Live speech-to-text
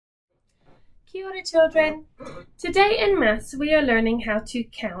Kia ora, children. Today in maths we are learning how to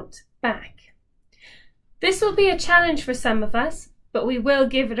count back. This will be a challenge for some of us, but we will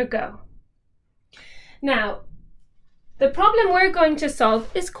give it a go. Now, the problem we're going to solve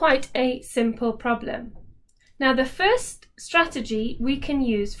is quite a simple problem. Now, the first strategy we can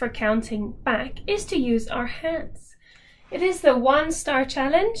use for counting back is to use our hands. It is the 1-star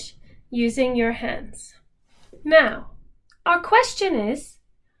challenge using your hands. Now, our question is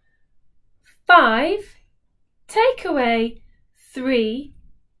 5 take away 3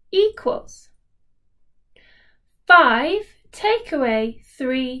 equals. 5 take away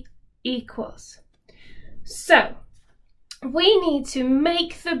 3 equals. So, we need to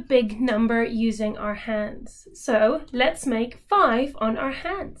make the big number using our hands. So, let's make 5 on our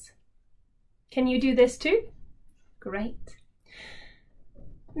hands. Can you do this too? Great.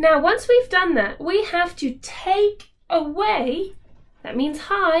 Now, once we've done that, we have to take away, that means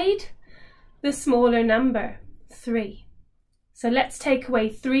hide, the smaller number, 3. So let's take away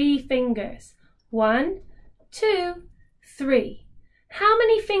 3 fingers. 1, 2, 3. How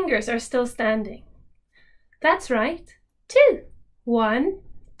many fingers are still standing? That's right, 2. 1,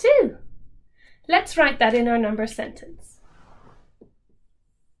 2. Let's write that in our number sentence.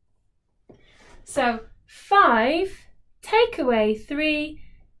 So 5 take away 3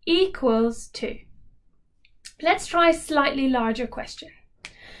 equals 2. Let's try a slightly larger question.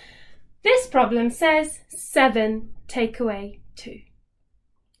 This problem says 7 take away 2.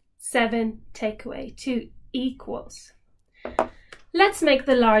 7 take away 2 equals. Let's make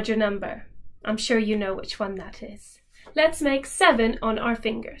the larger number. I'm sure you know which one that is. Let's make 7 on our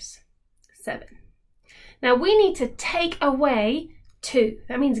fingers. 7. Now we need to take away 2.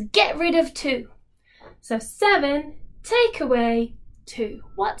 That means get rid of 2. So 7 take away 2.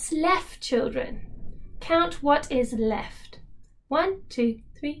 What's left, children? Count what is left. 1, 2,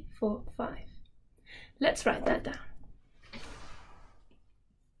 3, 4, 5. Let's write that down.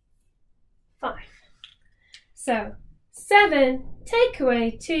 5. So 7 take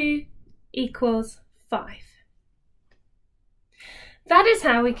away 2 equals 5. That is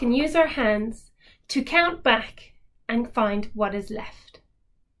how we can use our hands to count back and find what is left.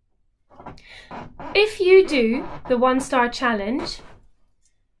 If you do the 1-star challenge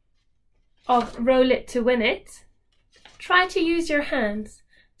of roll it to win it, try to use your hands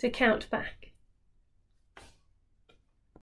to count back.